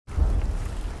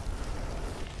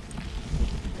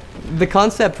The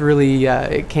concept really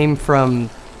it came from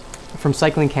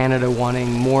Cycling Canada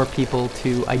wanting more people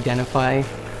to identify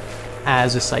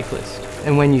as a cyclist.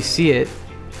 And when you see it,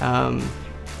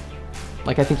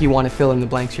 like I think you want to fill in the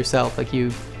blanks yourself. Like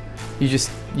you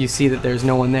see that there's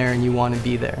no one there and you want to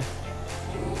be there.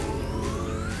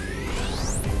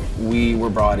 We were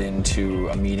brought into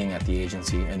a meeting at the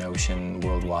agency in Ocean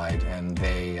worldwide, and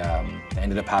they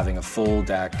ended up having a full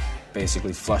deck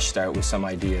basically flushed out with some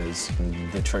ideas.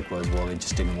 And the trick was, well, they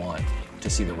just didn't want to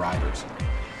see the riders.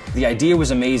 The idea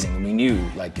was amazing, and we knew,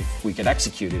 like, if we could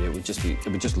execute it, it would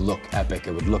just look epic,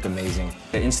 it would look amazing.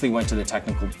 It instantly went to the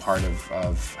technical part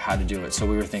of how to do it. So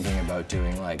we were thinking about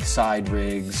doing, like, side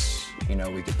rigs, you know,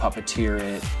 we could puppeteer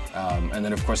it, and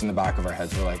then, of course, in the back of our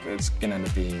heads, we're like, it's gonna end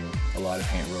up being a lot of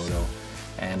paint roto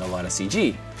and a lot of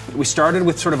CG. We started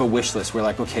with sort of a wish list. We're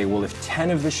like, okay, well, if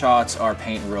 10 of the shots are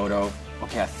paint and roto,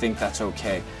 okay, I think that's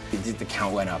okay. The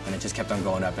count went up, and it just kept on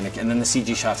going up, and then the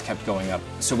CG shots kept going up.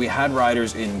 So we had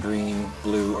riders in green,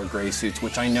 blue, or gray suits,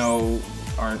 which I know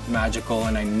aren't magical,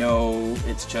 and I know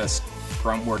it's just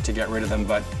grunt work to get rid of them,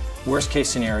 but worst case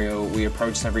scenario, we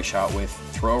approached every shot with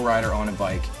throw a rider on a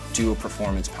bike, do a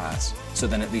performance pass. So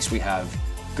then at least we have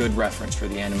good reference for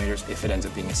the animators if it ends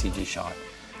up being a CG shot.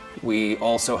 We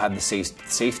also had the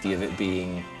safety of it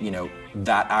being, you know,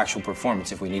 that actual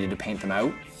performance. If we needed to paint them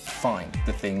out, fine.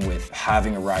 The thing with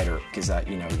having a rider is that,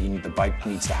 you know, the bike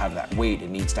needs to have that weight, it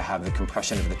needs to have the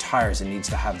compression of the tires, it needs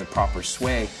to have the proper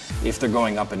sway. If they're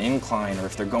going up an incline or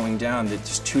if they're going down, there's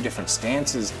just two different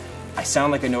stances. I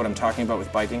sound like I know what I'm talking about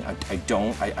with biking. I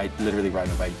don't. I literally ride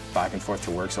my bike back and forth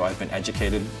to work, so I've been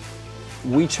educated.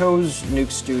 We chose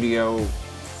NUKE Studio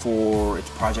for its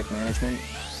project management.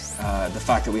 The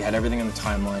fact that we had everything on the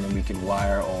timeline and we could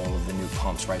wire all of the NUKE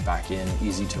pumps right back in,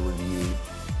 easy to review,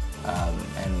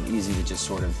 and easy to just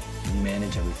sort of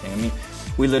manage everything. I mean,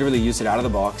 we literally used it out of the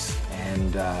box,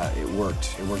 and it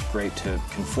worked. It worked great to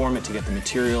conform it, to get the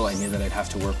material. I knew that I'd have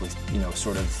to work with, you know,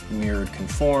 sort of mirrored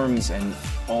conforms and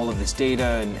all of this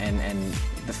data, and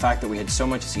the fact that we had so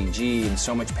much CG and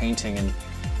so much painting, and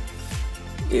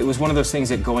it was one of those things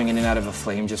that going in and out of a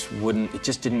flame it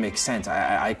just didn't make sense.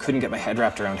 I couldn't get my head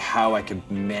wrapped around how I could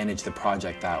manage the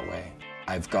project that way.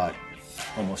 I've got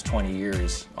almost 20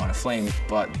 years on a flame,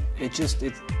 but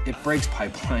it breaks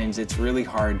pipelines. It's really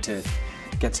hard to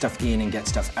get stuff in and get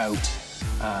stuff out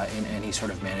in any sort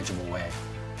of manageable way.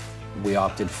 We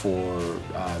opted for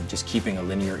just keeping a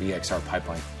linear EXR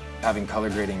pipeline. Having color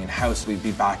grading in-house, we'd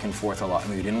be back and forth a lot,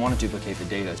 and we didn't want to duplicate the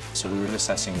data. So we were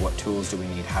assessing what tools do we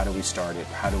need, how do we start it,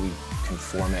 how do we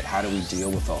conform it, how do we deal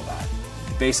with all that.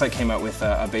 Baselight came out with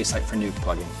a Baselight for NUKE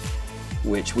plugin,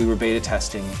 which we were beta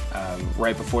testing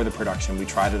right before the production. We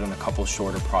tried it on a couple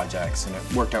shorter projects, and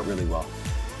it worked out really well.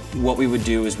 What we would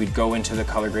do is we'd go into the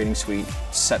color grading suite,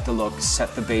 set the look,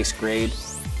 set the base grade,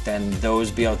 then those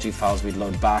BLG files we'd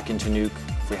load back into NUKE.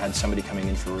 If we had somebody coming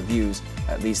in for reviews,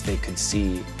 at least they could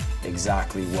see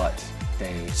exactly what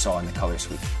they saw in the color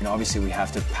suite. And obviously we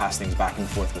have to pass things back and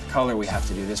forth with color, we have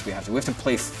to do this, we have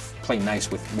to play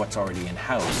nice with what's already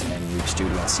in-house, and NUKE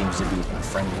Studio seems to be a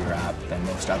friendlier app than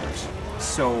most others.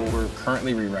 So we're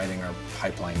currently rewriting our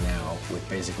pipeline now with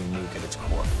basically NUKE at its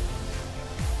core.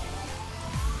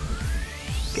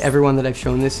 Everyone that I've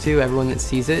shown this to, everyone that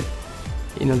sees it,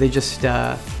 you know, they just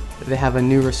they have a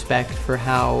new respect for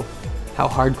how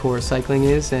hardcore cycling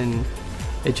is, and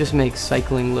it just makes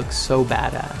cycling look so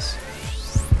badass.